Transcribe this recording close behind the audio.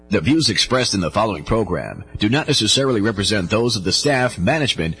The views expressed in the following program do not necessarily represent those of the staff,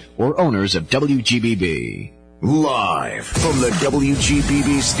 management, or owners of WGBB. Live from the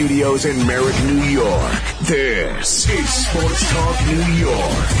WGBB studios in Merrick, New York, this is Sports Talk New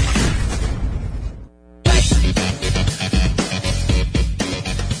York.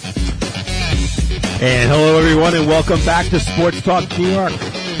 And hello, everyone, and welcome back to Sports Talk New York.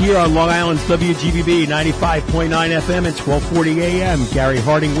 Here on Long Island's WGBB 95.9 FM and 1240 AM. Gary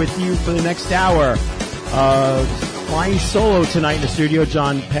Harding with you for the next hour. Flying solo tonight in the studio.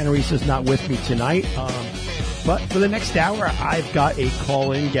 John Panarese is not with me tonight. But for the next hour, I've got a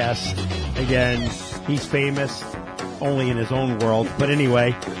call-in guest. Again, he's famous only in his own world. But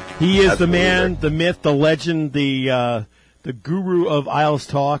anyway, he is the man, the myth, the legend, the guru of Isles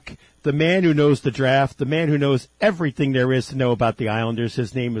Talk. The man who knows the draft, the man who knows everything there is to know about the Islanders.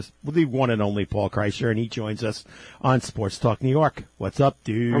 His name is the one and only Paul Kreischer, and he joins us on Sports Talk New York. What's up,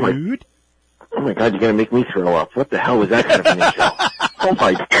 dude? Oh my God, you're going to make me throw up. What the hell was that kind of an intro? Oh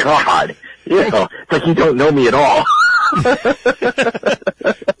my God. You know, it's like you don't know me at all.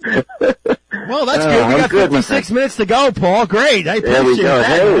 Well, that's good. We got 56 minutes to go, Paul. Great. I appreciate There we go.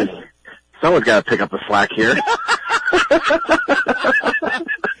 that. Hey, someone's got to pick up the slack here.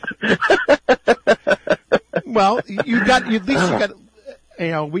 Well, at least you got,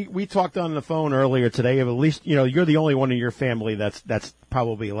 we talked on the phone earlier today. At least, you're the only one in your family that's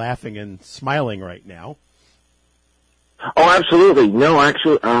probably laughing and smiling right now. Oh, absolutely. No,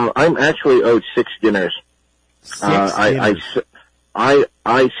 actually, I'm actually owed 6 dinners. I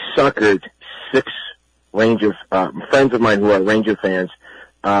suckered 6 Ranger, friends of mine who are Ranger fans.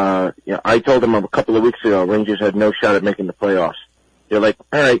 I told them a couple of weeks ago, Rangers had no shot at making the playoffs. They're like,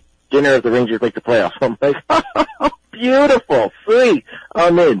 all right, dinner if the Rangers make the playoffs. I'm like, beautiful, free,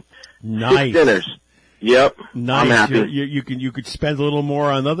 I'm in. Nice 6 dinners. Yep. Nice. I'm happy. You could spend a little more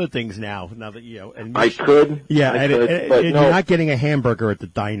on other things now that and I could. Yeah, I could, but you're no. not getting a hamburger at the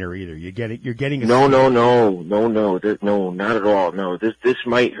diner either. You're getting a No, not at all. No, this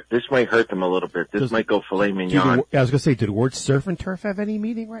might hurt them a little bit. This might go filet mignon. I was gonna say, do the words surf and turf have any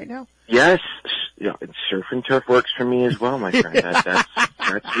meaning right now? Yes, surf and turf works for me as well, my friend.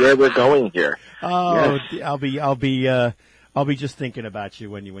 That's where we're going here. Oh, yes. I'll be just thinking about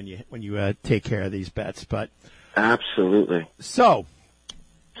you when you take care of these bets. But absolutely. So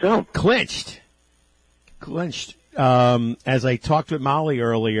clinched. As I talked with Molly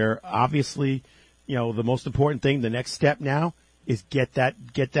earlier, obviously, the most important thing, the next step now is get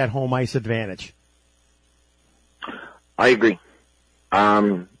that home ice advantage. I agree.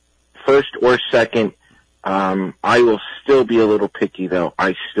 First or second, I will still be a little picky though.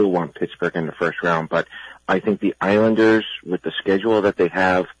 I still want Pittsburgh in the first round, but I think the Islanders, with the schedule that they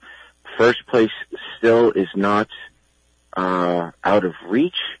have, first place still is not out of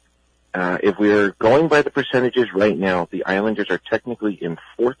reach. If we're going by the percentages right now, the Islanders are technically in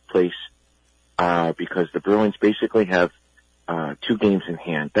 4th place because the Bruins basically have 2 games in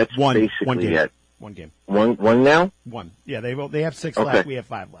hand. That's basically it. One game. One now? One. Yeah, they have 6 left. We have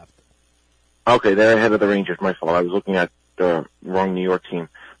 5 left. Okay, they're ahead of the Rangers. My fault. I was looking at the wrong New York team.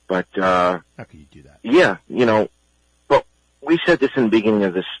 But, how can you do that? Yeah, but we said this in the beginning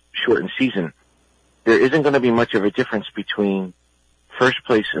of this shortened season. There isn't going to be much of a difference between first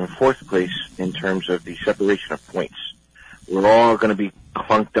place and 4th place in terms of the separation of points. We're all going to be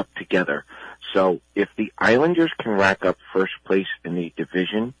clunked up together. So if the Islanders can rack up first place in the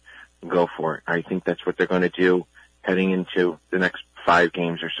division, go for it. I think that's what they're going to do heading into the next 5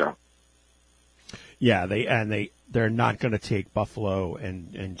 games or so. Yeah, they're not going to take Buffalo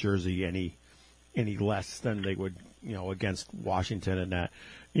and Jersey any less than they would, against Washington and that.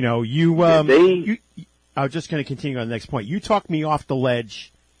 I was just going to continue on the next point. You talked me off the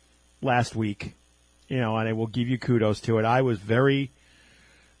ledge last week, and I will give you kudos to it. I was very,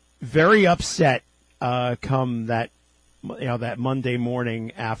 very upset come that Monday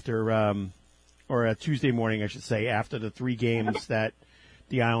morning after, or a Tuesday morning, I should say, after the 3 games that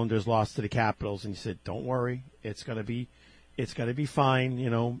the Islanders lost to the Capitals, and he said, "Don't worry, it's gonna be fine,"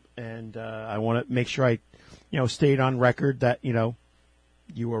 And I want to make sure I, stayed on record that you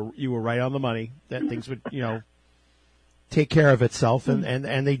were right on the money, that things would take care of itself, and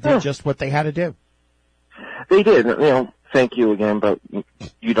they did just what they had to do. They did. Thank you again, but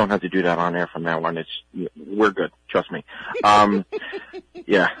you don't have to do that on air from now on. We're good. Trust me.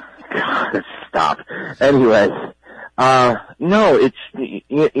 Yeah. God, stop. Anyway. No, it's,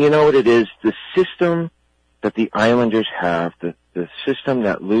 you know what it is? The system that the Islanders have, the system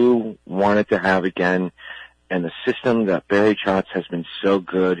that Lou wanted to have again, and the system that Barry Trotz has been so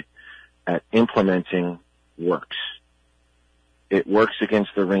good at implementing works. It works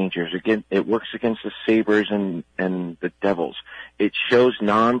against the Rangers. Again, it works against the Sabres and the Devils. It shows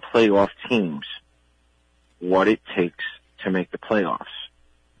non-playoff teams what it takes to make the playoffs.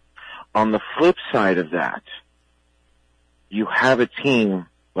 On the flip side of that, you have a team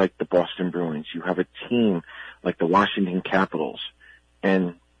like the Boston Bruins. You have a team like the Washington Capitals,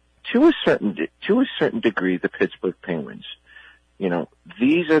 and to a certain degree, the Pittsburgh Penguins. You know,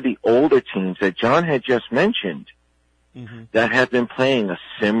 these are the older teams that John had just mentioned that have been playing a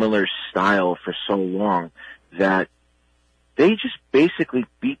similar style for so long that they just basically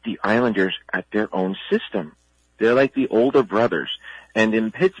beat the Islanders at their own system. They're like the older brothers. And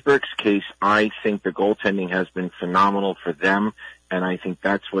in Pittsburgh's case, I think the goaltending has been phenomenal for them, and I think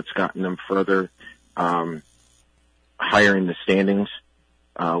that's what's gotten them further higher in the standings.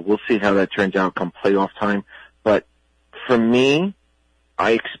 We'll see how that turns out come playoff time. But for me,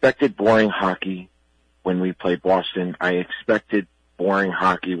 I expected boring hockey when we played Boston. I expected boring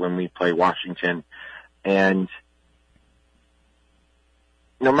hockey when we play Washington. And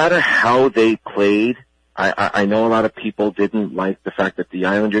no matter how they played, I know a lot of people didn't like the fact that the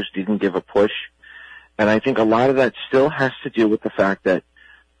Islanders didn't give a push. And I think a lot of that still has to do with the fact that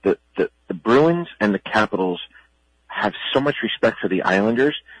the Bruins and the Capitals have so much respect for the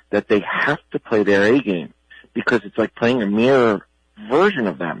Islanders that they have to play their A game, because it's like playing a mirror version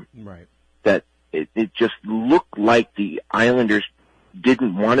of them. Right. That it just looked like the Islanders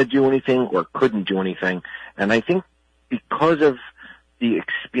didn't want to do anything or couldn't do anything. And I think because of the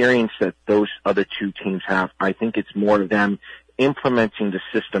experience that those other two teams have, I think it's more of them implementing the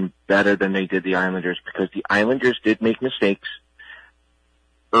system better than they did the Islanders, because the Islanders did make mistakes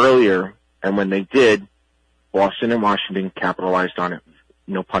earlier, and when they did, Boston and Washington capitalized on it,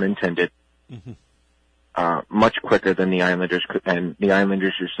 no pun intended, much quicker than the Islanders could, and the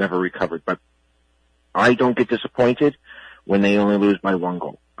Islanders just never recovered. But I don't get disappointed when they only lose by 1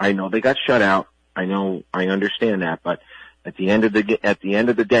 goal. I know they got shut out. I understand that, but at the end of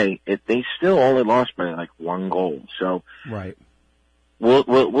the day, they still only lost by like 1 goal. So right.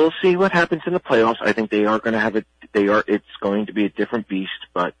 We'll see what happens in the playoffs. I think they are going to have it's going to be a different beast,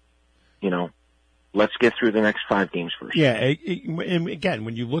 but you know, let's get through the next 5 games first. Yeah. And again,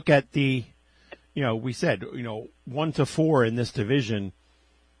 when you look at we said, 1 to 4 in this division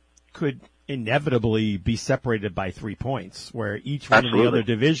could inevitably be separated by 3 points, where each one of the other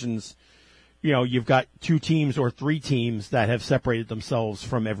divisions, you've got 2 teams or 3 teams that have separated themselves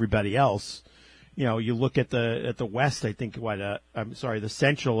from everybody else. You look at the West, I think the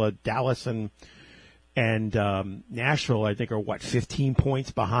Central, Dallas and Nashville, I think are 15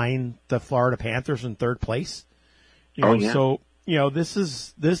 points behind the Florida Panthers in 3rd place. So,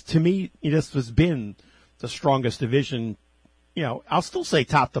 this to me, this has been the strongest division. I'll still say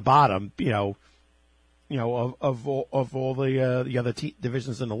top to bottom, of all the other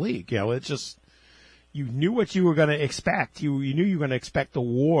divisions in the league. It's just, you knew what you were going to expect. You knew you were going to expect a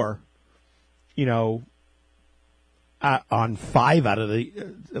war, on 5 out of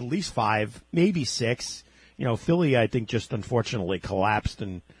at least 5, maybe 6. Philly, I think, just unfortunately collapsed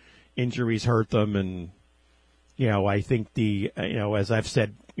and injuries hurt them. And, I think as I've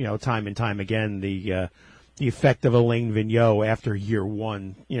said, time and time again, the effect of Alain Vigneault after year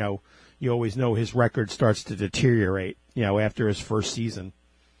 1, you always know his record starts to deteriorate, after his first season.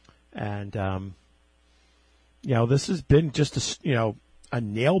 And, this has been just a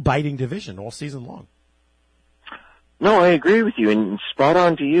nail-biting division all season long. No, I agree with you, and spot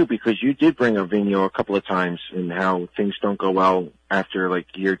on to you, because you did bring up Vigneault a couple of times and how things don't go well after like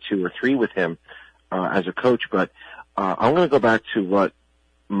year 2 or 3 with him as a coach. But I'm going to go back to what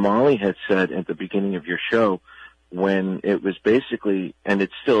Molly had said at the beginning of your show, when it was basically, and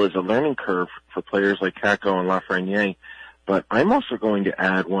it still is a learning curve for players like Kakko and Lafreniere, but I'm also going to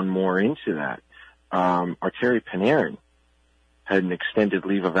add one more into that. Arturi Panarin had an extended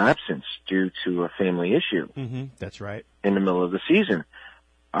leave of absence due to a family issue. That's right. In the middle of the season.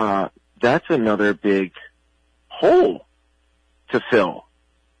 That's another big hole to fill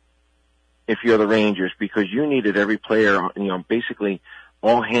if you're the Rangers, because you needed every player, basically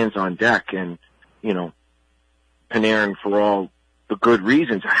all hands on deck. And, Panarin, for all the good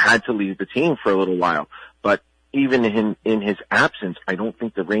reasons, had to leave the team for a little while. But even in his absence, I don't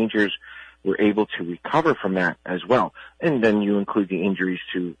think the Rangers were able to recover from that as well. And then you include the injuries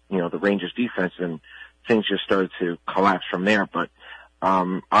to, the Rangers defense, and things just started to collapse from there. But,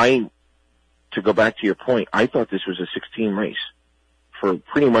 to go back to your point, I thought this was a 6-team race for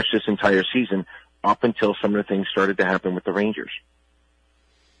pretty much this entire season, up until some of the things started to happen with the Rangers.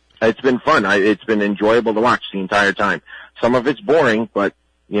 It's been fun. It's been enjoyable to watch the entire time. Some of it's boring, but,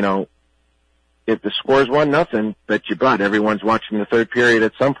 it if the score's 1-0, bet your butt everyone's watching the third period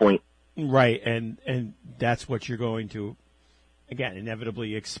at some point. Right, and that's what you're going to, again,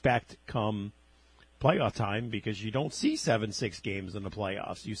 inevitably expect come playoff time, because you don't see 7-6 games in the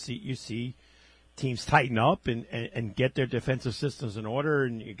playoffs. You see teams tighten up and get their defensive systems in order,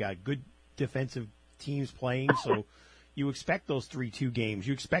 and you got good defensive teams playing, so you expect those 3-2 games.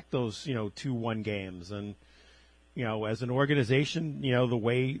 You expect those, 2-1 games. And, as an organization, the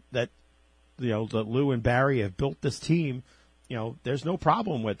way that, that Lou and Barry have built this team, there's no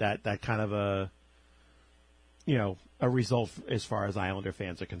problem with that kind of a result as far as Islander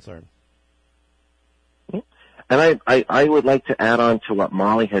fans are concerned. And I would like to add on to what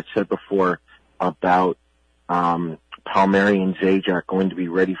Molly had said before about Palmieri and Zajac going to be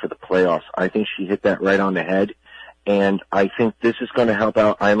ready for the playoffs. I think she hit that right on the head. And I think this is going to help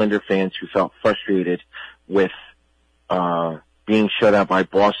out Islander fans who felt frustrated with being shut out by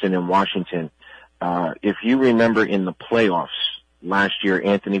Boston and Washington. If you remember in the playoffs last year,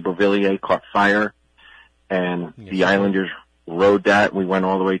 Anthony Beauvillier caught fire, and the Islanders rode that. We went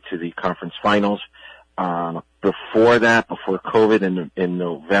all the way to the conference finals. Before that, before COVID in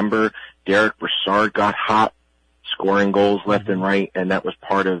November, Derek Brassard got hot, scoring goals left and right, and that was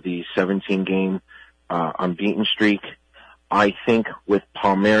part of the 17-game unbeaten streak. I think with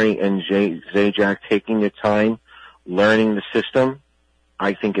Palmieri and Zajac taking their time, learning the system,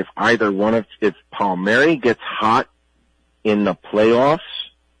 I think if Palmieri gets hot in the playoffs,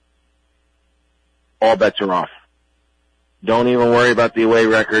 all bets are off. Don't even worry about the away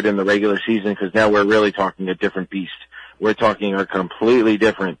record in the regular season, because now we're really talking a different beast. We're talking a completely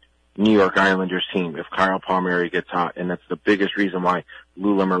different New York Islanders team if Kyle Palmieri gets hot, and that's the biggest reason why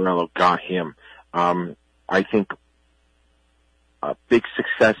Lou Lamoriello got him. I think a big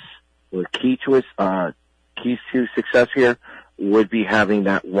success, or keys to success here would be having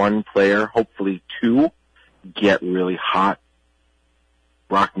that one player, hopefully two, get really hot.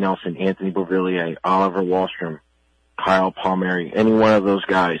 Brock Nelson, Anthony Beauvillier, Oliver Wahlstrom, Kyle Palmieri, any one of those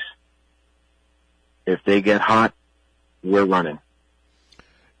guys. If they get hot, we're running.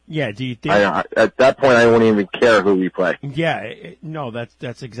 Yeah, do you think at that point I won't even care who we play? Yeah, no,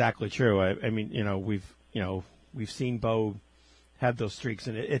 that's exactly true. I mean, we've seen Bo have those streaks,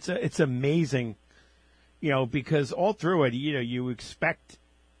 and it's amazing, because all through it, you expect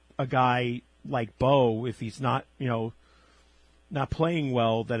a guy like Bo, if he's not, not playing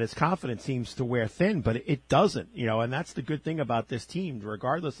well, that his confidence seems to wear thin, but it doesn't, and that's the good thing about this team,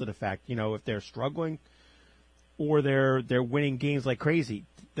 regardless of the fact, if they're struggling or they're winning games like crazy,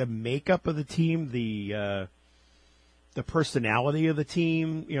 the makeup of the team, the personality of the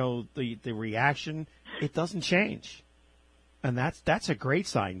team, the reaction, it doesn't change. And that's a great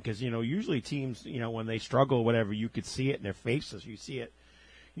sign, because, usually teams, when they struggle, whatever, you could see it in their faces. You see it,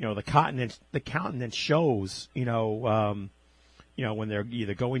 the countenance shows, when they're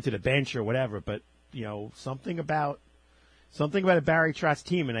either going to the bench or whatever. But, something about a Barry Trotz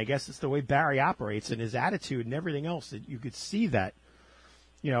team, and I guess it's the way Barry operates and his attitude and everything else, that you could see that,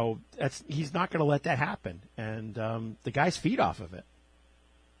 he's not going to let that happen. And the guys feed off of it.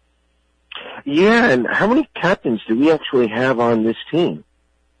 Yeah, and how many captains do we actually have on this team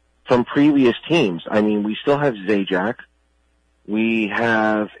from previous teams? I mean, we still have Zajac. We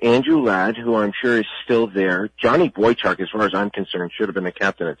have Andrew Ladd, who I'm sure is still there. Johnny Boychuk, as far as I'm concerned, should have been the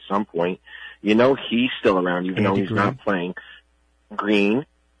captain at some point. He's still around, even though he's not playing. Green.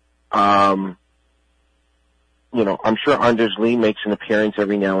 I'm sure Anders Lee makes an appearance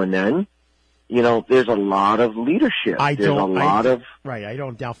every now and then. There's a lot of leadership. I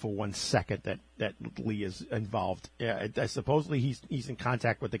don't doubt for 1 second that Lee is involved. Yeah, supposedly he's in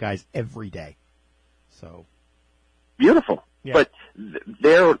contact with the guys every day. So beautiful. Yeah. But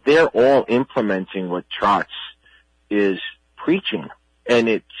they're all implementing what Trotz is preaching, and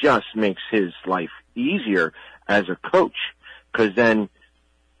it just makes his life easier as a coach, because then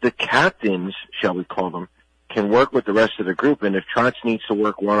the captains, shall we call them, can work with the rest of the group. And if Trotz needs to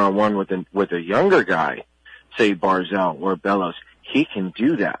work one-on-one with a younger guy, say Barzell or Bellows, he can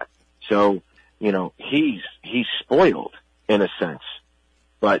do that. So, he's spoiled in a sense,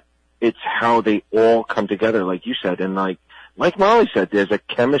 but it's how they all come together, like you said. And like Molly said, there's a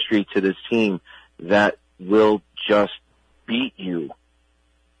chemistry to this team that will just beat you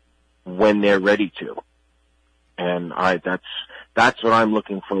when they're ready to. And that's what I'm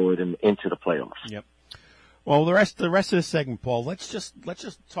looking forward into the playoffs. Yep. Well, the rest of the segment, Paul, let's just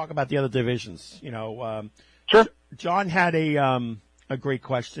talk about the other divisions. Sure. John had a great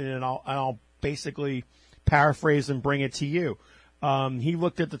question, and I'll basically paraphrase and bring it to you. He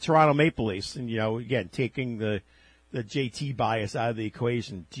looked at the Toronto Maple Leafs, and again, taking the the JT bias out of the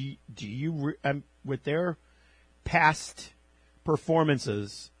equation, do you with their past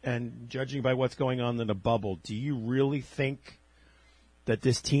performances and judging by what's going on in the bubble, do you really think that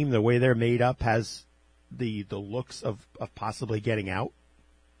this team, the way they're made up, has the looks of possibly getting out?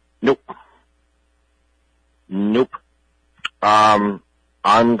 Nope. I'm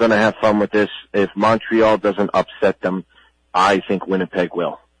going to have fun with this. If Montreal doesn't upset them, I think Winnipeg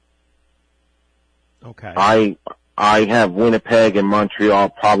will. Okay. I have Winnipeg and Montreal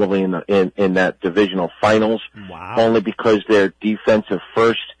probably in that divisional finals. Wow. Only because they're defensive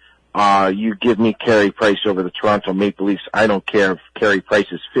first. You give me Carey Price over the Toronto Maple Leafs. I don't care if Carey Price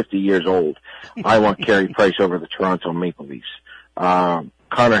is 50 years old. I want Carey Price over the Toronto Maple Leafs. Connor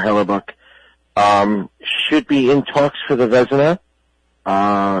Hellebuyck should be in talks for the Vezina,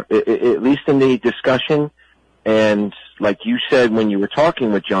 at least in the discussion. And like you said when you were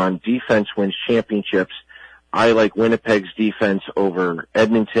talking with John, defense wins championships. I like Winnipeg's defense over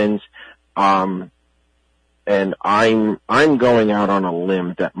Edmonton's. And I'm going out on a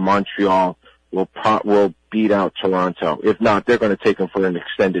limb that Montreal will beat out Toronto. If not, they're going to take them for an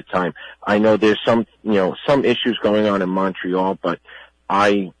extended time. I know there's some issues going on in Montreal, but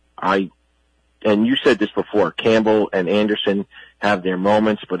and you said this before, Campbell and Anderson have their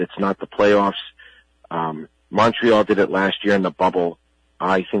moments, but it's not the playoffs. Montreal did it last year in the bubble.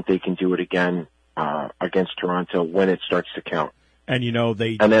 I think they can do it again against Toronto when it starts to count. And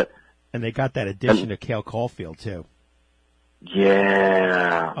they got that addition of Cale Caulfield too.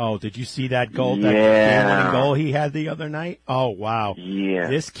 Yeah. Oh, did you see that goal? Yeah. That game-winning goal he had the other night? Oh, wow. Yeah.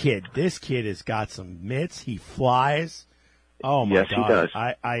 This kid has got some mitts. He flies. Oh my God. Yes, he does.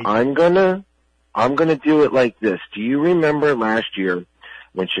 I'm gonna do it like this. Do you remember last year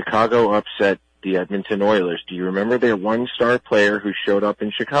when Chicago upset the Edmonton Oilers? Do you remember their one-star player who showed up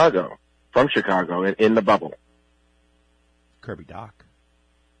in Chicago, from Chicago, in the bubble? Kirby Dach.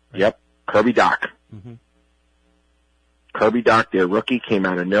 Right? Yep, Kirby Dach. Mm-hmm. Kirby Dach, their rookie, came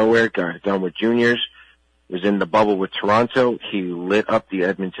out of nowhere, got done with juniors, was in the bubble with Toronto. He lit up the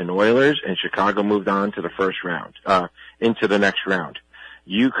Edmonton Oilers, and Chicago moved on to the first round, into the next round.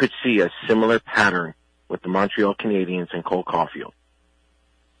 You could see a similar pattern with the Montreal Canadiens and Cole Caulfield.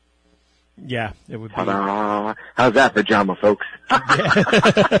 Yeah, it would be. Ta-da. How's that for drama, folks?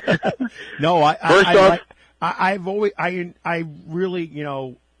 No, I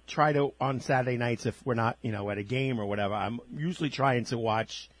really, try to, on Saturday nights, if we're not, at a game or whatever, I'm usually trying to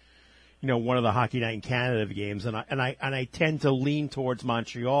watch, one of the Hockey Night in Canada games, and I tend to lean towards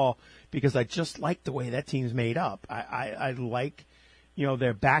Montreal because I just like the way that team's made up. I like,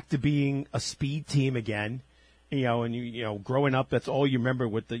 they're back to being a speed team again. And growing up, that's all you remember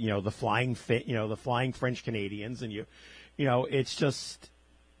with the, the flying the flying French Canadians, and it's just,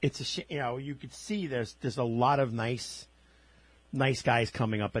 you could see there's a lot of nice guys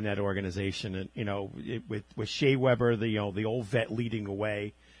coming up in that organization, and with Shea Weber, the old vet leading the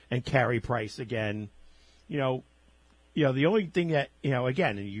way, and Carey Price again, the only thing that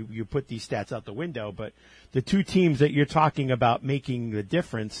again, and you put these stats out the window, but the two teams that you're talking about making the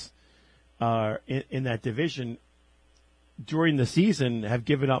difference in that division during the season have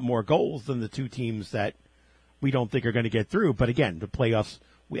given up more goals than the two teams that we don't think are going to get through. But again, the playoffs,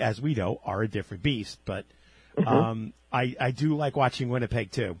 as we know, are a different beast. But I do like watching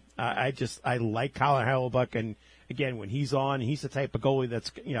Winnipeg too. I like Colin Hellebuyck, and again, when he's on, he's the type of goalie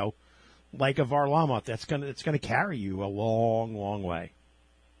that's like a Varlamov that's gonna carry you a long, long way.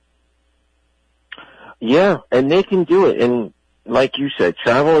 Yeah, and they can do it. And like you said,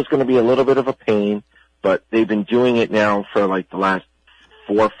 travel is going to be a little bit of a pain, but they've been doing it now for like the last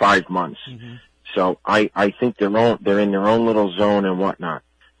 4 or 5 months. Mm-hmm. So I think they're in their own little zone and whatnot.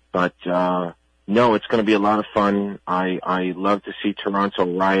 But no, it's going to be a lot of fun. I love to see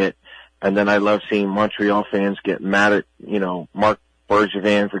Toronto riot, and then I love seeing Montreal fans get mad at Marc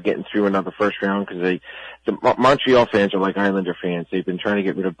Bergevin for getting through another first round, because the Montreal fans are like Islander fans. They've been trying to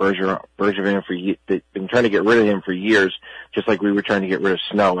get rid of Bergevin they've been trying to get rid of him for years, just like we were trying to get rid of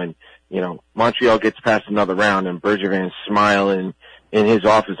Snow. And Montreal gets past another round, and Bergevin's smiling in his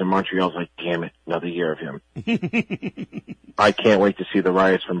office, and Montreal's like, damn it, another year of him. I can't wait to see the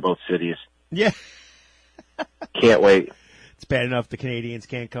riots from both cities. Yeah. Can't wait. It's bad enough the Canadians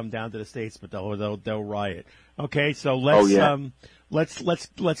can't come down to the States, but they'll riot. Okay, so let's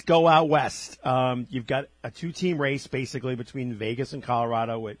go out west. You've got a 2-team race basically between Vegas and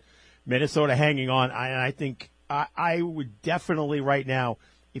Colorado, with Minnesota hanging on. I think I would definitely right now,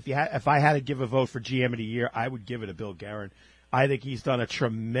 if I had to give a vote for GM of the year, I would give it to Bill Guerin. I think he's done a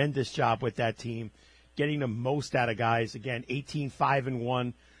tremendous job with that team, getting the most out of guys. Again,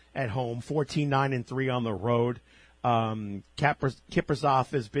 18-5-1 at home, 14-9-3 on the road.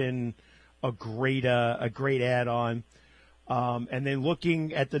 Kiprusoff has been a great add-on. And then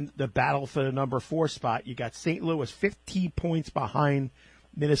looking at the battle for the number 4 spot, you got St. Louis 15 points behind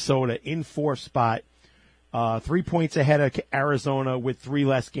Minnesota in 4th spot, 3 points ahead of Arizona with 3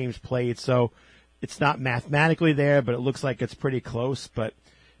 less games played. So it's not mathematically there, but it looks like it's pretty close. But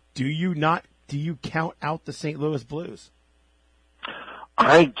do you count out the St. Louis Blues?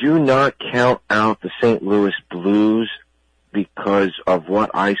 I do not count out the St. Louis Blues because of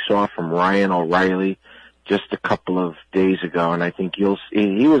what I saw from Ryan O'Reilly just a couple of days ago, and I think he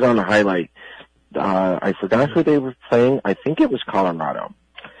was on the highlight. I forgot who they were playing. I think it was Colorado.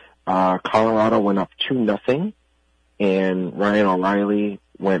 Colorado went up 2-0, and Ryan O'Reilly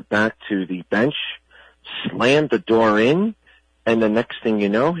went back to the bench, slammed the door in, and the next thing you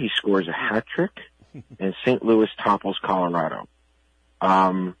know, he scores a hat trick, and St. Louis topples Colorado.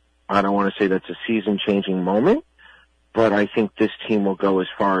 I don't want to say that's a season-changing moment, but I think this team will go as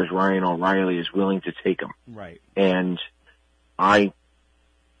far as Ryan O'Reilly is willing to take them. Right. And I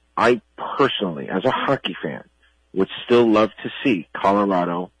personally, as a hockey fan, would still love to see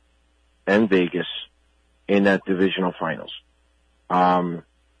Colorado and Vegas in that divisional finals.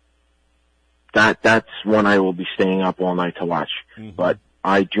 That's one I will be staying up all night to watch. Mm-hmm. But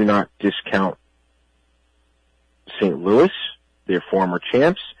I do not discount St. Louis. They're former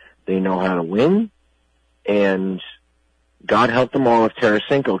champs. They know how to win. And God help them all if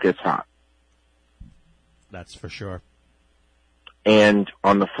Tarasenko gets hot. That's for sure. And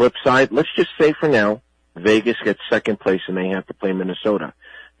on the flip side, let's just say for now, Vegas gets second place and they have to play Minnesota.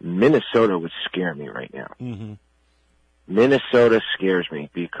 Minnesota would scare me right now. Mm-hmm. Minnesota scares me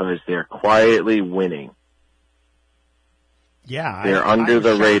because they're quietly winning. Yeah. They're under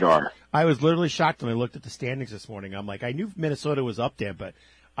the radar. I was literally shocked when I looked at the standings this morning. I'm like, I knew Minnesota was up there, but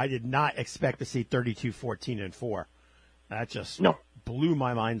I did not expect to see 32-14-4. That just blew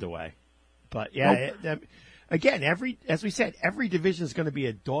my mind away. But yeah, again, as we said, every division is going to be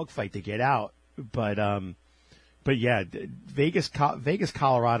a dogfight to get out. But yeah, Vegas,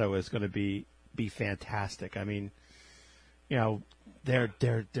 Colorado is going to be fantastic. I mean, you know, they're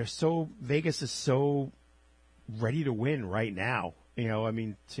so, Vegas is so ready to win right now. You know, I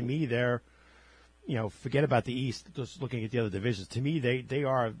mean, to me, they're, you know, forget about the East. Just looking at the other divisions, to me, they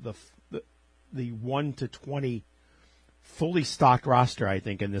are the 1 to 20 fully stocked roster, I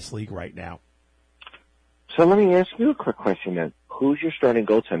think, in this league right now. So let me ask you a quick question then. Who's your starting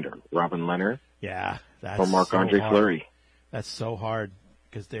goaltender? Robin Leonard? Yeah, that's or Marc-Andre Fleury? That's so hard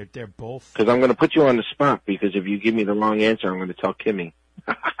because they're both. Because I'm going to put you on the spot because if you give me the wrong answer, I'm going to tell Kimmy.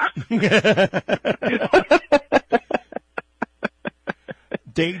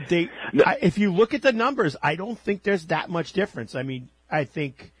 If you look at the numbers, I don't think there's that much difference. I mean, I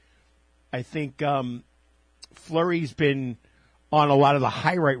think Fleury's been on a lot of the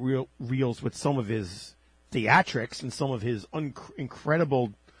highlight reels with some of his theatrics and some of his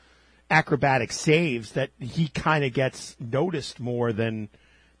incredible acrobatic saves that he kind of gets noticed more than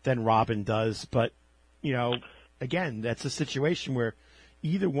Robin does. But, you know, again, that's a situation where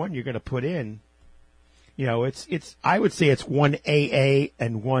either one you're going to put in, you know, it's I would say it's 1AA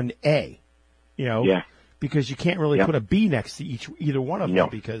and 1A, you know, because you can't really put a B next to either one of them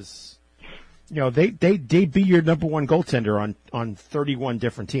because, you know, they'd be your number one goaltender on 31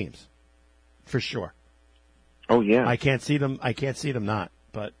 different teams for sure. Oh yeah. I can't see them not,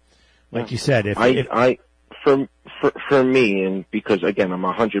 but like you said, for me, and because again, I'm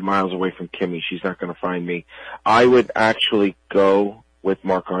 100 miles away from Kimmy, she's not going to find me. I would actually go with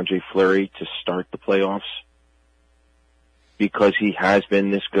Marc-Andre Fleury to start the playoffs because he has been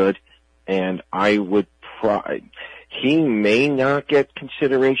this good, and I would he may not get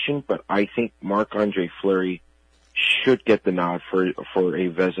consideration, but I think Marc-Andre Fleury should get the nod for a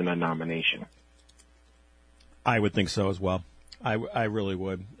Vezina nomination. I would think so as well. I really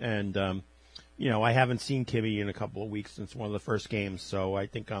would. And, you know, I haven't seen Kimmy in a couple of weeks since one of the first games, so I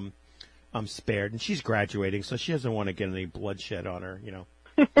think I'm spared. And she's graduating, so she doesn't want to get any bloodshed on her, you know.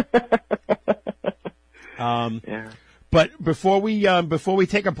 But before we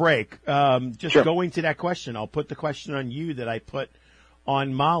take a break, going to that question, I'll put the question on you that I put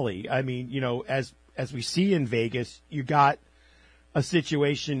on Molly. I mean, you know, as we see in Vegas, you got a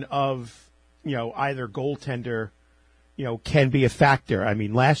situation of, you know, either goaltender, you know, can be a factor. I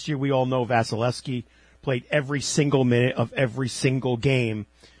mean, last year we all know Vasilevsky played every single minute of every single game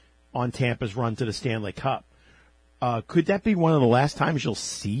on Tampa's run to the Stanley Cup. Could that be one of the last times you'll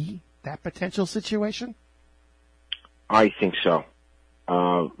see that potential situation? I think so.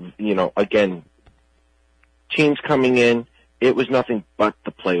 You know, again, teams coming in, it was nothing but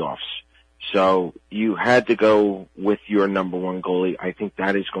the playoffs. So you had to go with your number one goalie. I think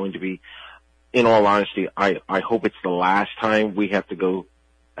that is going to be, in all honesty, I hope it's the last time we have to go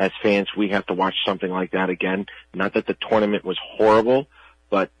as fans. We have to watch something like that again. Not that the tournament was horrible,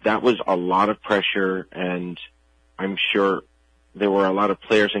 but that was a lot of pressure, and I'm sure there were a lot of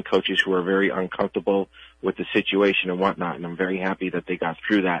players and coaches who were very uncomfortable with the situation and whatnot, and I'm very happy that they got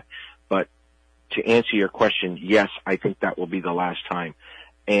through that. But to answer your question, yes, I think that will be the last time.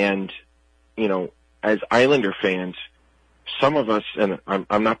 And, you know, as Islander fans, some of us, and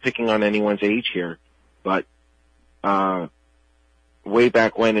I'm not picking on anyone's age here, but way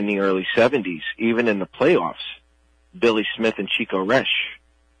back when in the early 70s, even in the playoffs, Billy Smith and Chico Resch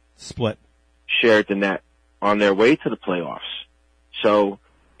split, shared the net on their way to the playoffs. So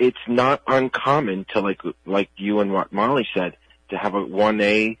it's not uncommon to, like you and what Molly said, to have a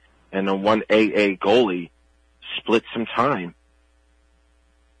 1A and a 1AA goalie split some time,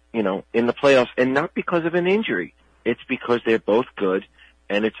 you know, in the playoffs, and not because of an injury. It's because they're both good,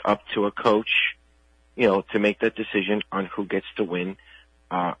 and it's up to a coach, you know, to make that decision on who gets to win,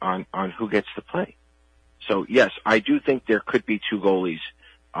 on who gets to play. So yes, I do think there could be two goalies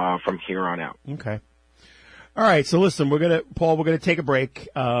from here on out. Okay. All right. So listen, we're gonna take a break.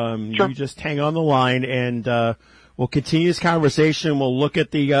 Sure. You just hang on the line, and we'll continue this conversation. We'll look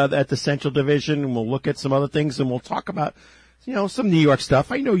at the Central Division, and we'll look at some other things, and we'll talk about, you know, some New York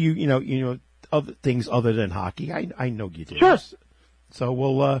stuff. I know you know other things other than hockey. I know you do. Sure. So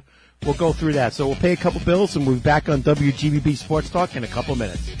we'll go through that. So we'll pay a couple bills, and we'll be back on WGBB Sports Talk in a couple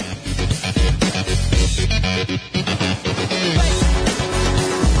minutes.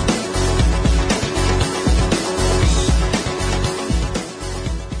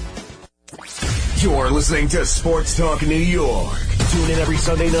 You're listening to Sports Talk New York. Tune in every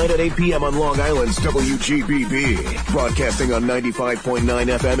Sunday night at 8 p.m. on Long Island's WGBB. Broadcasting on 95.9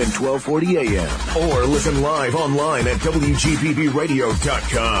 FM and 1240 AM. Or listen live online at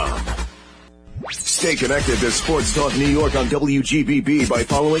WGBBradio.com. Stay connected to Sports Talk New York on WGBB by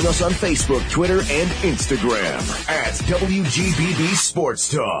following us on Facebook, Twitter, and Instagram at WGBB Sports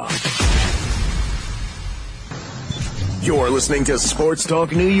Talk. You're listening to Sports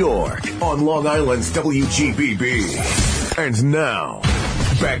Talk New York on Long Island's WGBB. And now,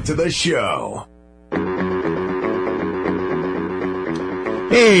 back to the show.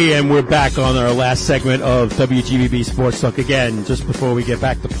 Hey, and we're back on our last segment of WGBB Sports Talk. Again, just before we get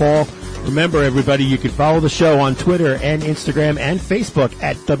back to Paul, remember, everybody, you can follow the show on Twitter and Instagram and Facebook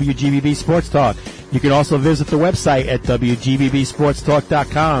at WGBB Sports Talk. You can also visit the website at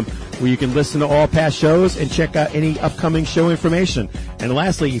WGBBSportsTalk.com, where you can listen to all past shows and check out any upcoming show information. And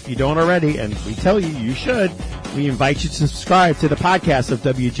lastly, if you don't already, and we tell you you should, we invite you to subscribe to the podcast of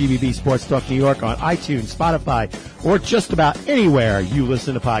WGBB Sports Talk New York on iTunes, Spotify, or just about anywhere you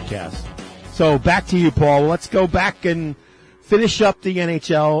listen to podcasts. So back to you, Paul. Let's go back and finish up the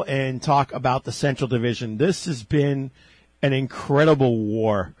NHL and talk about the Central Division. This has been an incredible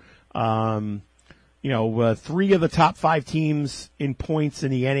war. Three of the top five teams in points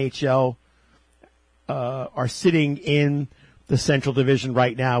in the NHL are sitting in the Central Division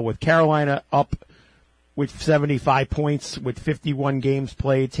right now, with Carolina up with 75 points with 51 games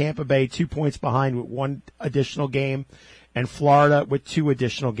played, Tampa Bay 2 points behind with one additional game, and Florida with 2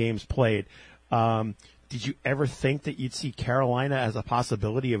 additional games played. Did you ever think that you'd see Carolina as a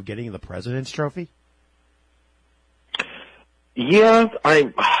possibility of getting the President's Trophy? Yeah,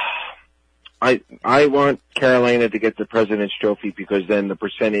 I want Carolina to get the President's Trophy, because then the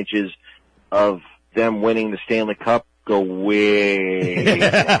percentages of them winning the Stanley Cup go way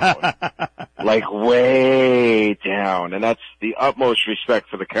down. Like way down. And that's the utmost respect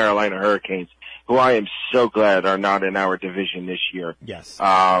for the Carolina Hurricanes, who I am so glad are not in our division this year. Yes,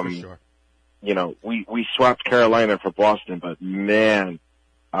 for sure. You know, we swapped Carolina for Boston, but man,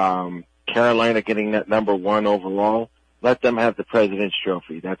 Carolina getting that number one overall, let them have the President's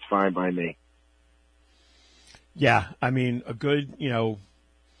Trophy. That's fine by me. Yeah, I mean, a good, a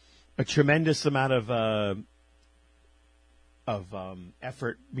tremendous amount of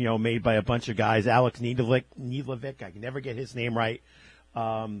effort, made by a bunch of guys. Alex Nedeljkovic, I can never get his name right,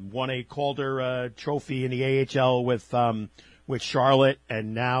 won a Calder trophy in the AHL with Charlotte,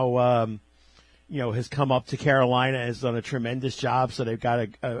 and now, has come up to Carolina, has done a tremendous job. So they've got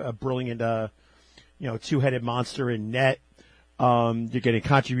a brilliant, two-headed monster in net. You're getting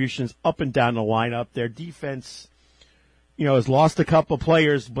contributions up and down the lineup. Their defense, has lost a couple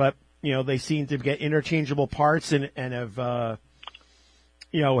players, but, they seem to get interchangeable parts and have,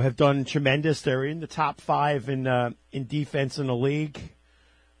 have done tremendous. They're in the top 5 in defense in the league.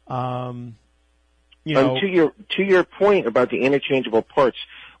 To your point about the interchangeable parts,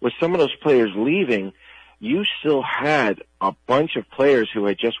 with some of those players leaving, you still had a bunch of players who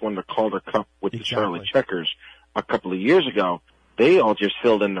had just won the Calder Cup with the Charlotte Checkers a couple of years ago. They all just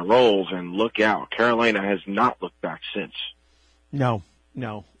filled in the roles, and look out. Carolina has not looked back since. No.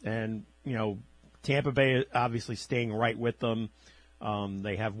 And, Tampa Bay obviously staying right with them.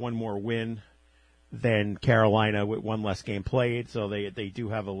 They have one more win than Carolina with one less game played, so they do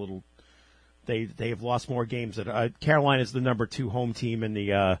have a little. They have lost more games. Carolina is the number 2 home team in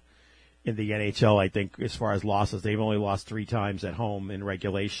the NHL, I think, as far as losses. They've only lost 3 times at home in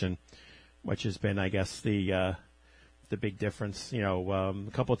regulation, which has been, I guess, the big difference. A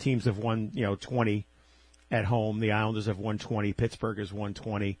couple of teams have won 20 at home. The Islanders have won 20. Pittsburgh has won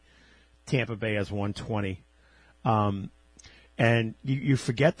 20. Tampa Bay has won 20. And you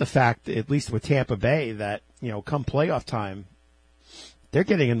forget the fact, at least with Tampa Bay, that, come playoff time, they're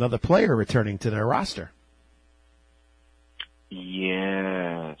getting another player returning to their roster.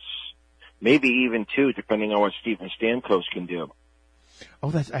 Yes. Maybe even 2, depending on what Steven Stamkos can do.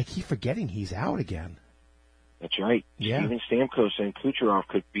 Oh, I keep forgetting he's out again. That's right. Yeah. Steven Stamkos and Kucherov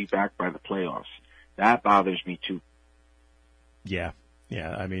could be back by the playoffs. That bothers me too. Yeah.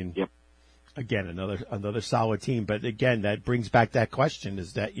 I mean, yep. Again, another solid team, but again, that brings back that question: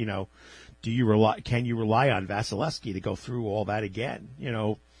 is that can you rely on Vasilevsky to go through all that again?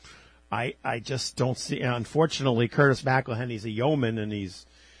 I just don't see. Unfortunately, Curtis McElhinney's a yeoman, and he's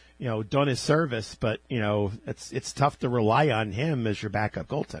done his service, but it's tough to rely on him as your backup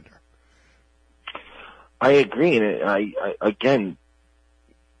goaltender. I agree, and I again,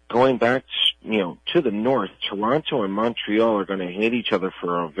 going back, to the north, Toronto and Montreal are going to hate each other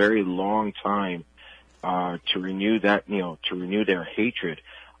for a very long time, to renew their hatred.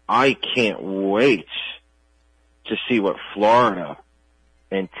 I can't wait to see what Florida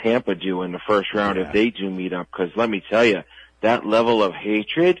and Tampa do in the first round if they do meet up, because let me tell you, that level of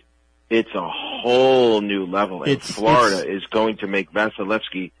hatred, it's a whole new level, and Florida is going to make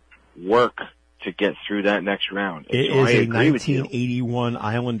Vasilevsky work to get through that next round. It is a 1981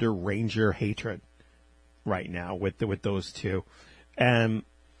 Islander Ranger hatred right now with those two. And,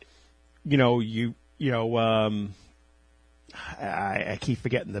 I keep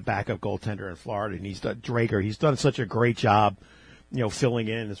forgetting the backup goaltender in Florida, and he's done Drager. He's done such a great job, filling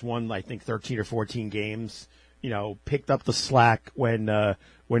in. Has won, I think, 13 or 14 games, picked up the slack when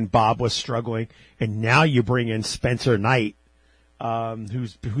Bob was struggling. And now you bring in Spencer Knight,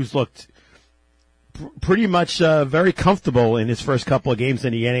 who's looked pretty much very comfortable in his first couple of games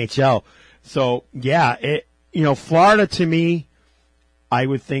in the NHL. So, Florida to me, I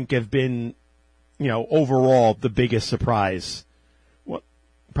would think have been, overall the biggest surprise. Well,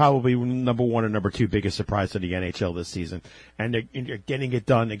 probably number 1 or number 2 biggest surprise in the NHL this season. And they're getting it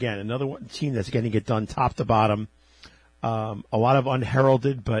done again. Another team that's getting it done top to bottom. A lot of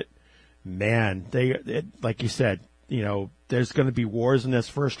unheralded, but man, like you said, there's going to be wars in this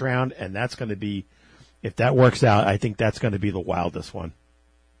first round, and that's going to be, if that works out, I think that's going to be the wildest one.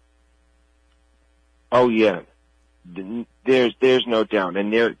 Oh yeah, there's no doubt,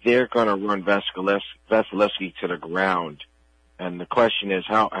 and they're going to run Vasilevsky to the ground, and the question is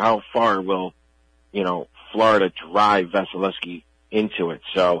how far will Florida drive Vasilevsky into it?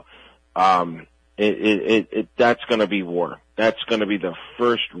 So that's going to be war. That's going to be the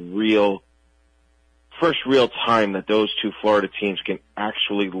first real time that those two Florida teams can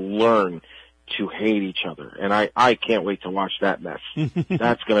actually learn to hate each other. And I can't wait to watch that mess.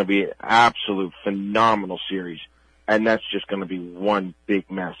 That's going to be an absolute phenomenal series. And that's just going to be one big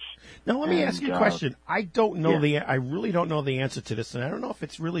mess. Now, let me ask you a question. I don't know I really don't know the answer to this, and I don't know if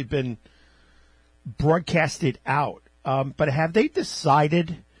it's really been broadcasted out. But have they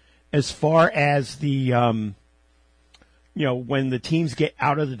decided as far as the, when the teams get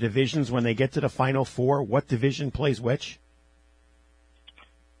out of the divisions, when they get to the Final Four, what division plays which?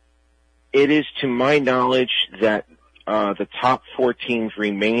 It is, to my knowledge, that the top 4 teams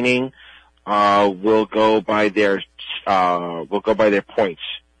remaining will go by their points.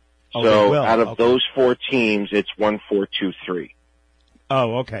 Oh, so out of those 4 teams, it's 1, 4, 2, 3.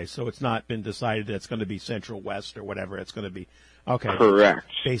 Oh, okay. So it's not been decided that it's going to be Central West or whatever it's going to be. Okay. Correct.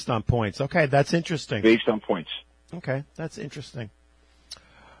 Based on points. Okay, that's interesting. Based on points. Okay, that's interesting.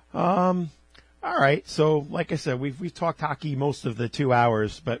 All right. So, like I said, we've talked hockey most of the 2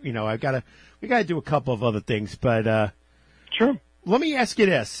 hours, but we gotta do a couple of other things. But sure. Let me ask you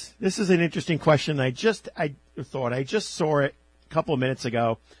this. This is an interesting question. I just saw it a couple of minutes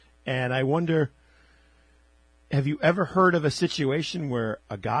ago, and I wonder, have you ever heard of a situation where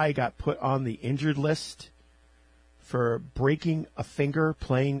a guy got put on the injured list for breaking a finger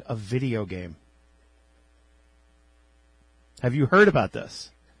playing a video game? Have you heard about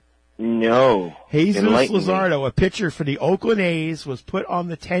this? No. Jesus Enlighten me. Luzardo, a pitcher for the Oakland A's, was put on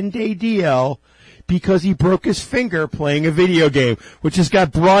the 10-day DL because he broke his finger playing a video game, which has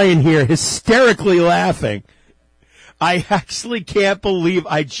got Brian here hysterically laughing. I actually can't believe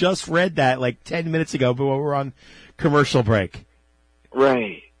I just read that like 10 minutes ago before we were on commercial break.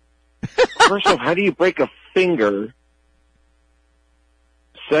 Right. First off, how do you break a finger?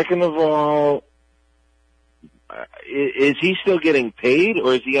 Second of all, is he still getting paid,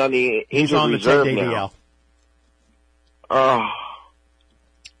 or is he on the injured reserve now? He's on the 10-day DL. Oh.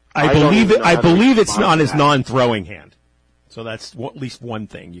 I believe it's on his non-throwing hand. So that's at least one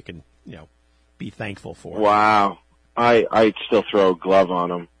thing you can, be thankful for. Wow. I'd still throw a glove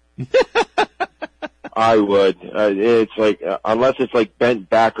on him. I would. It's like, unless it's like bent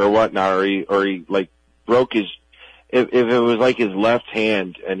back or whatnot, or he like broke his, if it was like his left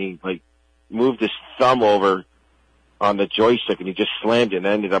hand and he like moved his thumb over on the joystick and he just slammed it and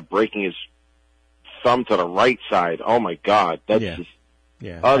ended up breaking his thumb to the right side. Oh my God. That's just,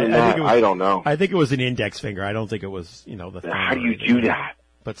 other than that, I don't know. I think it was an index finger. I don't think it was, the thumb. How do you do that?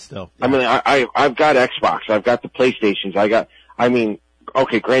 But still. Yeah. I mean, I've got Xbox. I've got the PlayStations.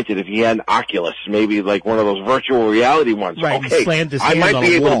 Okay, granted, if he had an Oculus, maybe like one of those virtual reality ones. Right, okay, slammed his I hand might on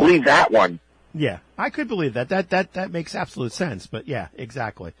be a able wall. to believe that one. Yeah, I could believe that. That makes absolute sense. But yeah,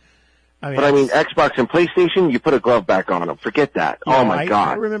 exactly. I mean, Xbox and PlayStation, you put a glove back on them. Forget that. Oh my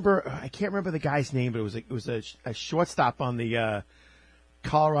God. I can't remember the guy's name, but it was a shortstop on the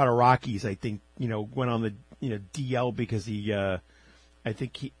Colorado Rockies. I think went on the DL because he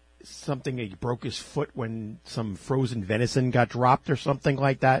broke his foot when some frozen venison got dropped or something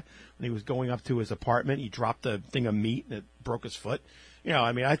like that. When he was going up to his apartment, he dropped a thing of meat and it broke his foot.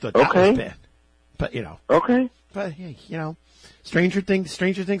 I thought that was bad. But Okay. But hey, stranger things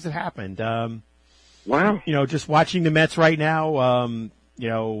have happened. Wow. Just watching the Mets right now.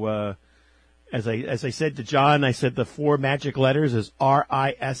 As I said to John, I said the 4 magic letters is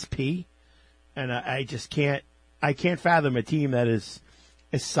RISP, and I just can't fathom a team that is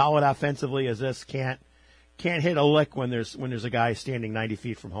as solid offensively as this can't hit a lick when there's a guy standing 90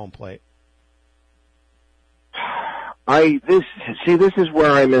 feet from home plate. This is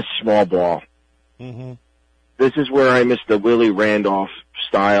where I miss small ball. Mm-hmm. This is where I miss the Willie Randolph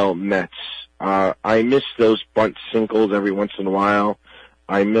style Mets. I miss those bunt singles every once in a while.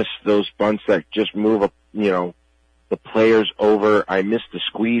 I miss those bunts that just move up, the players over. I miss the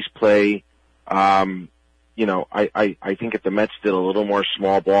squeeze play. I think if the Mets did a little more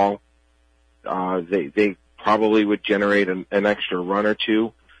small ball, they probably would generate an extra run or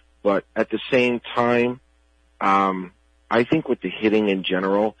two. But at the same time, I think with the hitting in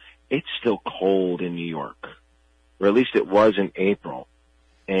general, it's still cold in New York, or at least it was in April.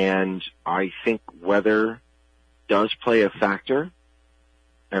 And I think weather does play a factor.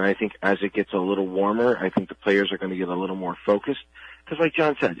 And I think as it gets a little warmer, I think the players are going to get a little more focused. Because like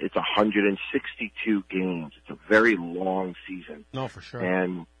John said, it's 162 games. It's a very long season. No, for sure.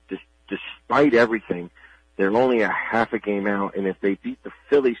 And despite everything, they're only a half a game out. And if they beat the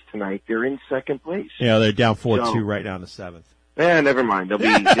Phillies tonight, they're in second place. Yeah, they're down 4-2 right now in the 7th. Yeah, never mind. They'll be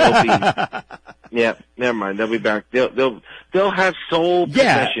yeah, never mind. They'll be back. They'll have sole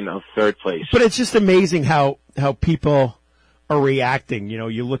possession of third place. But it's just amazing how people are reacting.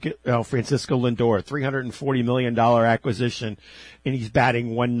 You look at Francisco Lindor, $340 million acquisition, and he's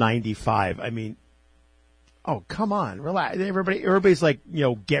batting 195. I mean, oh, come on, relax. Everybody's like,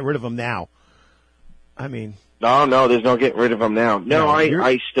 get rid of him now. I mean, no, there's no getting rid of him now. No,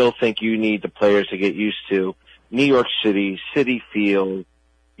 I still think you need the players to get used to New York City, Citi Field.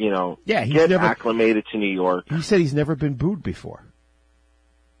 Get acclimated to New York. He said he's never been booed before.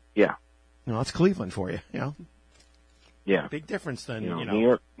 Yeah. That's Cleveland for you. Yeah. Big difference then,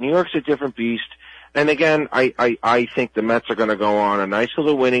 New York's a different beast. And again, I think the Mets are going to go on a nice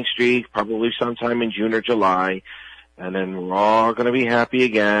little winning streak, probably sometime in June or July. And then we're all going to be happy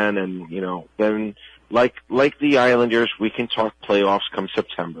again. And, then like the Islanders, we can talk playoffs come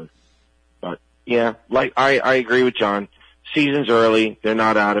September. But yeah, I agree with John. Season's early. They're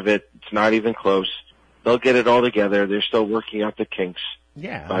not out of it. It's not even close. They'll get it all together. They're still working out the kinks.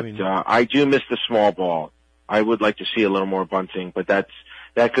 Yeah. But, I do miss the small ball. I would like to see a little more bunting, but that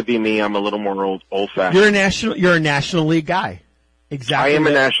could be me. I'm a little more old-fashioned. You're a National League guy. Exactly. I am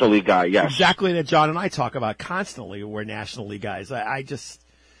a National League guy, yes. Exactly that John and I talk about constantly. We're National League guys. I just,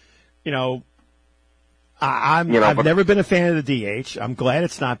 I've never been a fan of the DH. I'm glad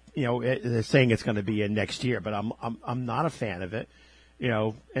it's not, they're saying it's going to be in next year, but I'm not a fan of it.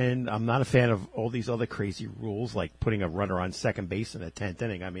 And I'm not a fan of all these other crazy rules like putting a runner on second base in the 10th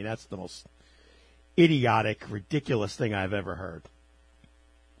inning. I mean, that's the most idiotic, ridiculous thing I've ever heard.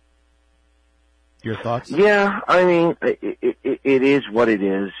 Your thoughts? Yeah, I mean, it is what it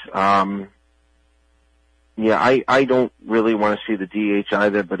is. Yeah, I don't really want to see the DH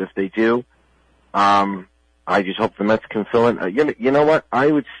either, but if they do, I just hope the Mets can fill in. You know what? I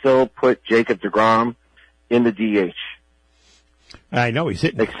would still put Jacob deGrom in the DH. I know he's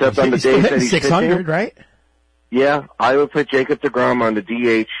hitting. Except on the days that he's 600, pitching, right? Yeah, I would put Jacob deGrom on the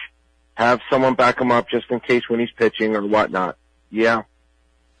DH. Have someone back him up just in case when he's pitching or whatnot. Yeah.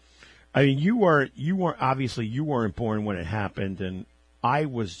 I mean, you weren't obviously you weren't born when it happened, and I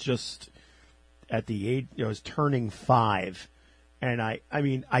was just at the age, I was turning 5, and I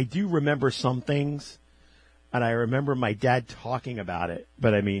mean, I do remember some things, and I remember my dad talking about it.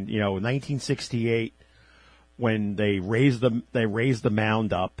 But I mean, 1968, when they raised the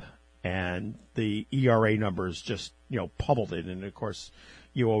mound up, and the ERA numbers just pummeled it, and of course,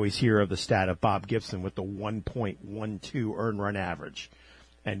 you always hear of the stat of Bob Gibson with the 1.12 earned run average.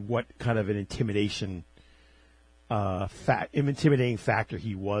 And what kind of an intimidating factor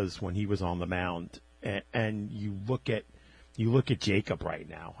he was when he was on the mound. And you look at Jacob right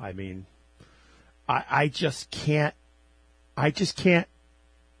now. I mean, I just can't.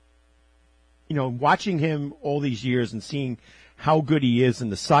 Watching him all these years and seeing how good he is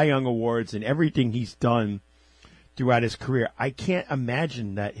in the Cy Young Awards and everything he's done throughout his career, I can't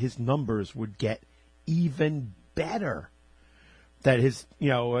imagine that his numbers would get even better. That his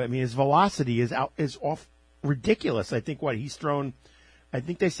velocity is off ridiculous. I think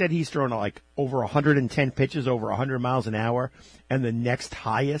they said he's thrown like over 110 pitches, over 100 miles an hour, and the next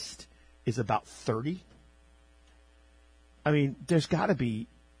highest is about 30. I mean, there's got to be.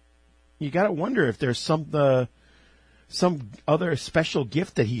 You got to wonder if there's some other special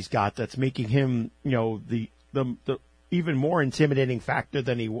gift that he's got that's making him, the even more intimidating factor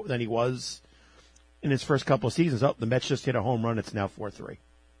than he was in his first couple of seasons. The Mets just hit a home run. It's now 4-3.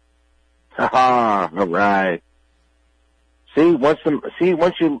 All right. Once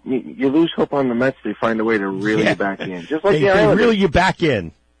you lose hope on the Mets, they find a way to reel you back in. Just like they reel you back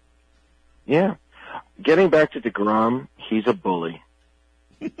in. Yeah. Getting back to deGrom, he's a bully.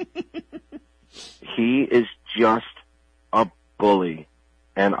 He is just a bully,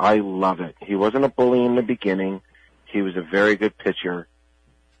 and I love it. He wasn't a bully in the beginning. He was a very good pitcher.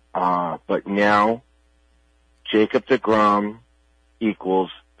 But now, Jacob deGrom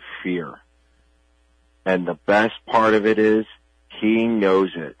equals fear. And the best part of it is he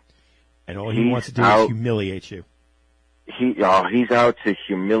knows it. And all he wants to do is humiliate you. He's out to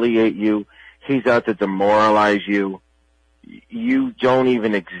humiliate you. He's out to demoralize you. You don't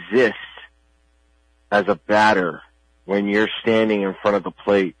even exist as a batter when you're standing in front of the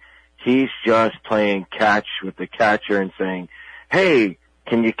plate. He's just playing catch with the catcher and saying, hey,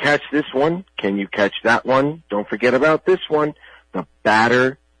 can you catch this one? Can you catch that one? Don't forget about this one. The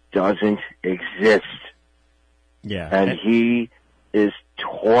batter doesn't exist. Yeah. And he is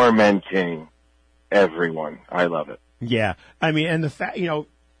tormenting everyone. I love it. Yeah. I mean, and the fact,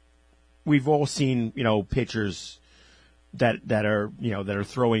 we've all seen, pitchers that are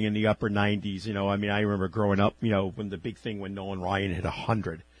throwing in the upper 90s. I mean, I remember growing up, when the big thing when Nolan Ryan hit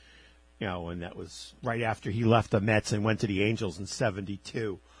 100. And that was right after he left the Mets and went to the Angels in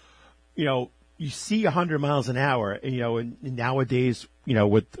 72. You see 100 miles an hour, and nowadays,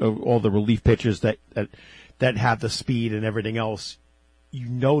 with all the relief pitchers that have the speed and everything else,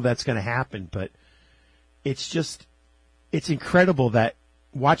 that's going to happen. But it's incredible that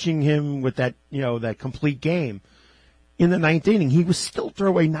watching him with that, that complete game in the ninth inning, he was still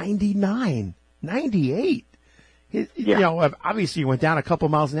throwing 99, 98. Obviously he went down a couple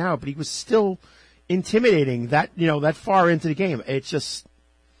miles an hour, but he was still intimidating that far into the game. It's just,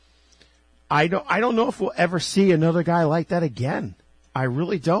 I don't know if we'll ever see another guy like that again. I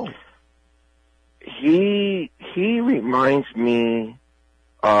really don't. He reminds me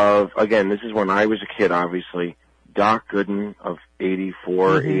of, again, this is when I was a kid, obviously, Doc Gooden of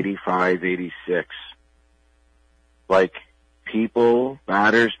 84, 85, 86. Like,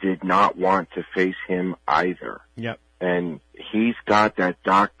 batters did not want to face him either. Yep. And he's got that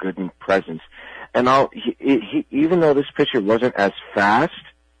Doc Gooden presence. And even though this pitcher wasn't as fast,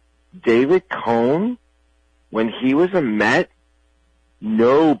 David Cone, when he was a Met,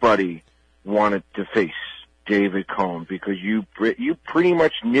 nobody wanted to face David Cone because you pretty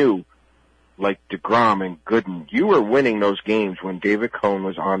much knew, like deGrom and Gooden, you were winning those games when David Cone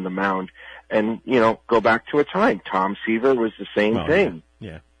was on the mound. And, go back to a time. Tom Seaver was the same thing.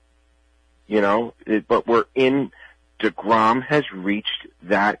 Yeah. But deGrom has reached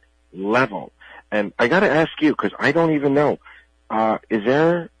that level. And I gotta ask you, cause I don't even know, is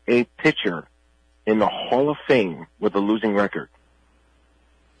there a pitcher in the Hall of Fame with a losing record?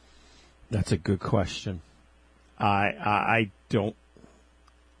 That's a good question. I don't.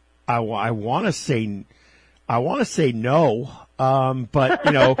 I want to say no. But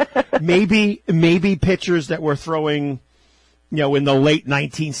maybe pitchers that were throwing, in the late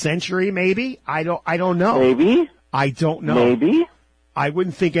 19th century. Maybe I don't know. Maybe I don't know. Maybe I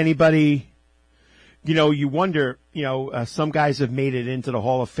wouldn't think anybody. You wonder. Some guys have made it into the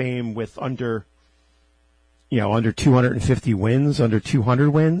Hall of Fame with under 250 wins, under 200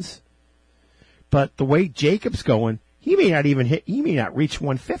 wins. But the way Jacob's going, he may not reach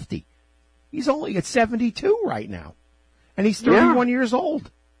 150. He's only at 72 right now. And he's 31 years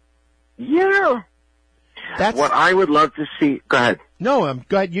old. Yeah. That's what I would love to see. Go ahead. No,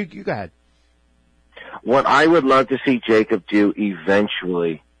 go ahead. You go ahead. What I would love to see Jacob do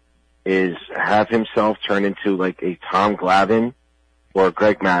eventually is have himself turn into like a Tom Glavine or a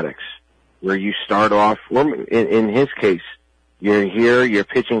Greg Maddux, where you start off, in his case, you're here, you're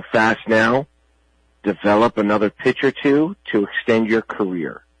pitching fast now, develop another pitch or two to extend your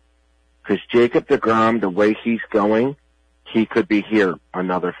career. Because Jacob deGrom, the way he's going, he could be here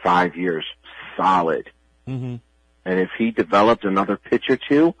another 5 years solid. Mm-hmm. And if he developed another pitch or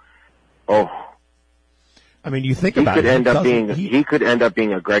two, I mean, you think about it. He could end up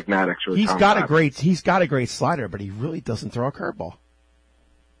being a Greg Maddux or he's got a great slider, but he really doesn't throw a curveball.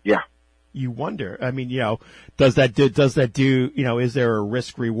 Yeah. You wonder. I mean, does that do, is there a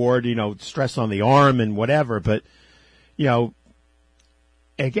risk reward, stress on the arm and whatever, but,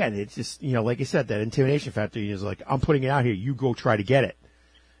 again, it's just, like you said, that intimidation factor is like, I'm putting it out here, you go try to get it.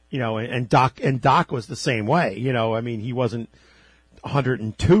 And Doc was the same way, I mean, he wasn't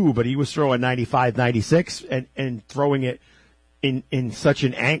 102, but he was throwing 95, 96 and throwing it in such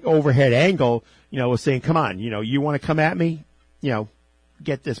an overhead angle, was saying, come on, you want to come at me,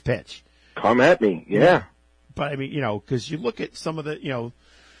 get this pitch. Come at me, yeah. But I mean, because you look at some of the,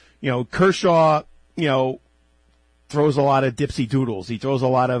 Kershaw, throws a lot of dipsy doodles. He throws a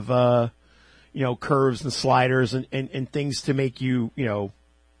lot of, curves and sliders and things to make you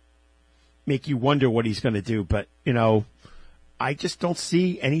wonder what he's going to do. But, I just don't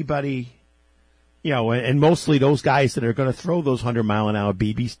see anybody, and mostly those guys that are going to throw those 100-mile-an-hour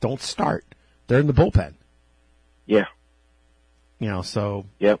BBs don't start. They're in the bullpen. Yeah. So.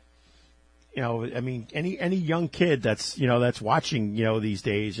 Yep. I mean, any young kid that's watching, these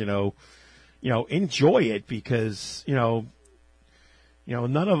days, enjoy it because, none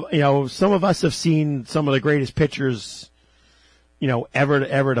of, some of us have seen some of the greatest pitchers,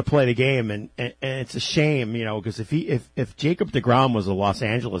 ever to play the game. And it's a shame, because if Jacob deGrom was a Los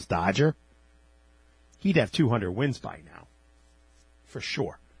Angeles Dodger, he'd have 200 wins by now. For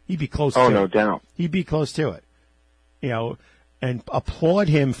sure. He'd be close to it. Oh, no doubt. He'd be close to it. And applaud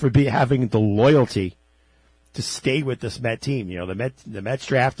him for having the loyalty to stay with this Met team. The Mets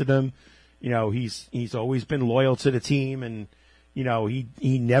drafted him. He's always been loyal to the team, and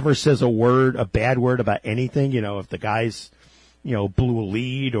he never says a bad word about anything. If the guys blew a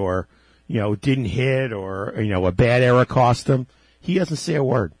lead or didn't hit or a bad error cost him, he doesn't say a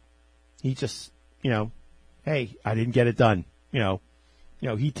word. He just hey, I didn't get it done.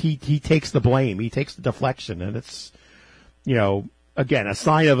 He takes the blame. He takes the deflection, and it's. Again, a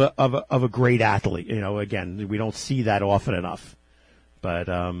sign of a great athlete. Again, we don't see that often enough, but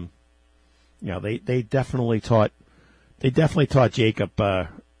they definitely taught Jacob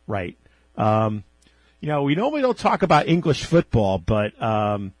right. We normally don't talk about English football, but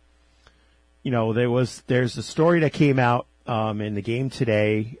there's a story that came out in the game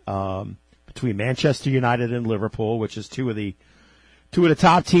today between Manchester United and Liverpool, which is two of the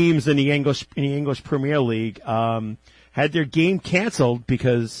top teams in the English Premier League. Had their game canceled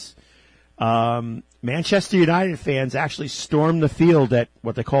because Manchester United fans actually stormed the field at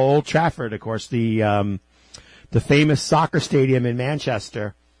what they call Old Trafford, of course, the famous soccer stadium in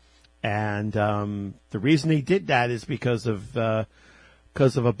Manchester. And the reason they did that is because of a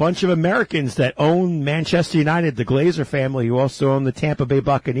bunch of Americans that own Manchester United, the Glazer family, who also own the Tampa Bay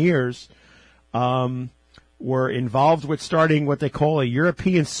Buccaneers, were involved with starting what they call a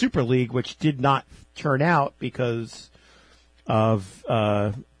European Super League, which did not turn out because of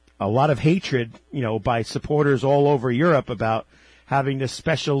a lot of hatred, by supporters all over Europe about having this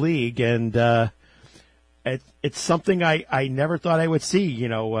special league. And it's something I never thought I would see,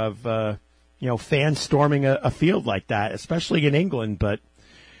 of fans storming a field like that, especially in England. But,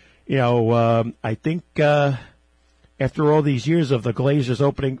 I think after all these years of the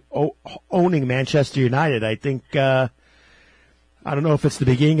Glazers owning Manchester United, I think I don't know if it's the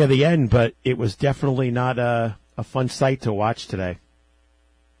beginning of the end, but it was definitely not a fun sight to watch today.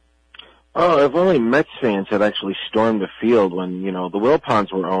 Oh, if only Mets fans had actually stormed the field when, the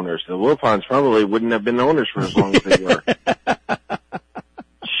Wilpons were owners. The Wilpons probably wouldn't have been owners for as long as they were.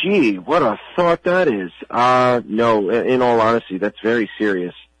 Gee, what a thought that is. No, in all honesty, that's very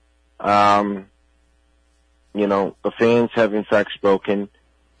serious. The fans have in fact spoken.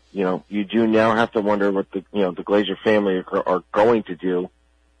 You do now have to wonder what the Glazer family are going to do.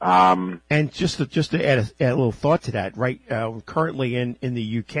 And just to add a little thought to that, right? Currently in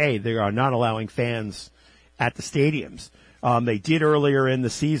the UK, they are not allowing fans at the stadiums. They did earlier in the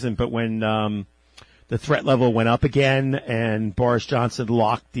season, but when the threat level went up again and Boris Johnson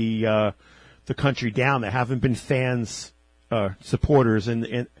locked the country down, there haven't been fans, supporters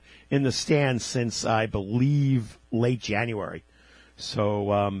in the stands since I believe late January.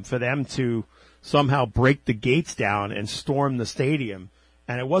 So for them to somehow break the gates down and storm the stadium.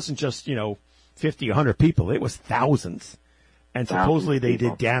 And it wasn't just, 50, 100 people. It was thousands. And supposedly they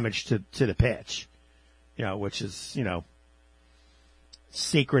did damage to the pitch, which is,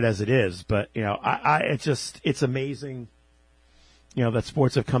 sacred as it is. But, it's amazing, that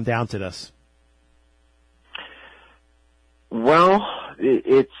sports have come down to this. Well,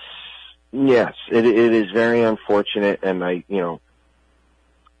 yes, it is very unfortunate. And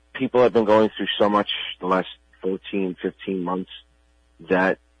people have been going through so much the last 14, 15 months.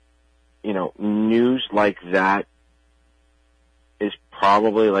 That, news like that is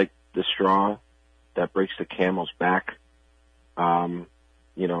probably like the straw that breaks the camel's back.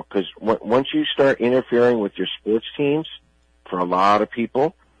 Because once you start interfering with your sports teams, for a lot of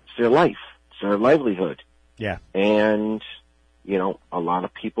people, it's their life. It's their livelihood. Yeah. And, a lot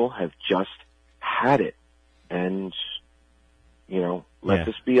of people have just had it. And, let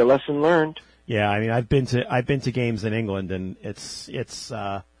this be a lesson learned. Yeah, I mean, I've been to games in England, and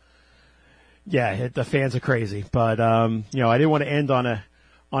the fans are crazy. But I didn't want to end on a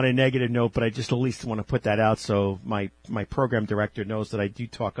negative note, but I just at least want to put that out so my program director knows that I do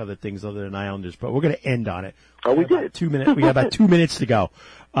talk other things other than Islanders. But we're going to end on it. Oh, we did. 2 minutes. We got about 2 minutes to go.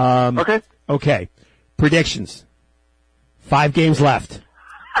 Okay. Predictions. 5 games left.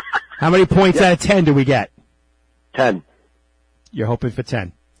 How many points out of 10 do we get? 10. You're hoping for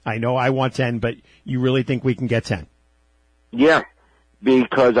 10. I know I want 10, but you really think we can get 10? Yeah,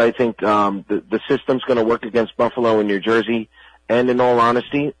 because I think the system's going to work against Buffalo and New Jersey. And in all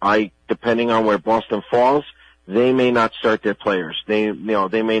honesty, depending on where Boston falls, they may not start their players. They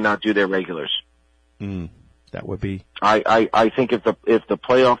may not do their regulars. That would be. I think if the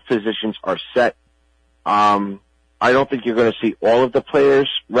playoff positions are set, I don't think you're going to see all of the players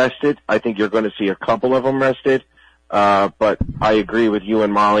rested. I think you're going to see a couple of them rested. But I agree with you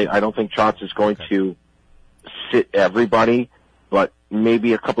and Molly. I don't think Trotz is going to sit everybody, but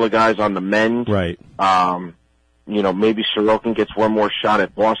maybe a couple of guys on the mend. Right. Maybe Sorokin gets one more shot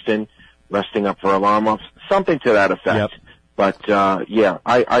at Boston, resting up for Alarmov, something to that effect. Yep. But,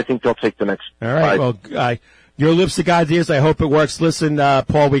 I think they'll take the next. All right. 5. Well, your lips to God's ears. I hope it works. Listen,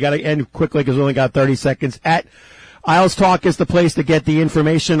 Paul, we got to end quickly because we only got 30 seconds. At Isles Talk is the place to get the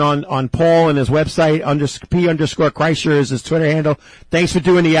information on Paul and his website. P_Kreischer is his Twitter handle. Thanks for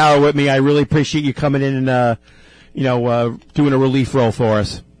doing the hour with me. I really appreciate you coming in and, doing a relief role for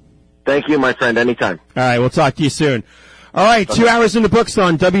us. Thank you, my friend. Anytime. All right. We'll talk to you soon. All right. 2 hours in the books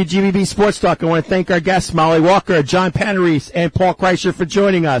on WGBB Sports Talk. I want to thank our guests, Molly Walker, John Panarese, and Paul Kreischer for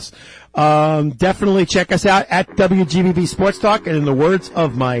joining us. Definitely check us out at WGBB Sports Talk. And in the words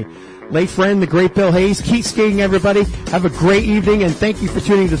of my late friend, the great Bill Hayes, keep skating, everybody. Have a great evening, and thank you for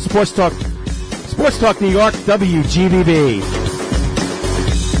tuning to Sports Talk New York, WGBB.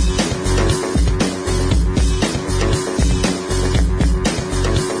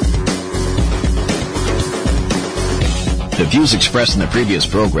 The views expressed in the previous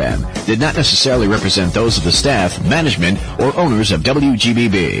program did not necessarily represent those of the staff, management, or owners of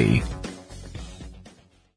WGBB.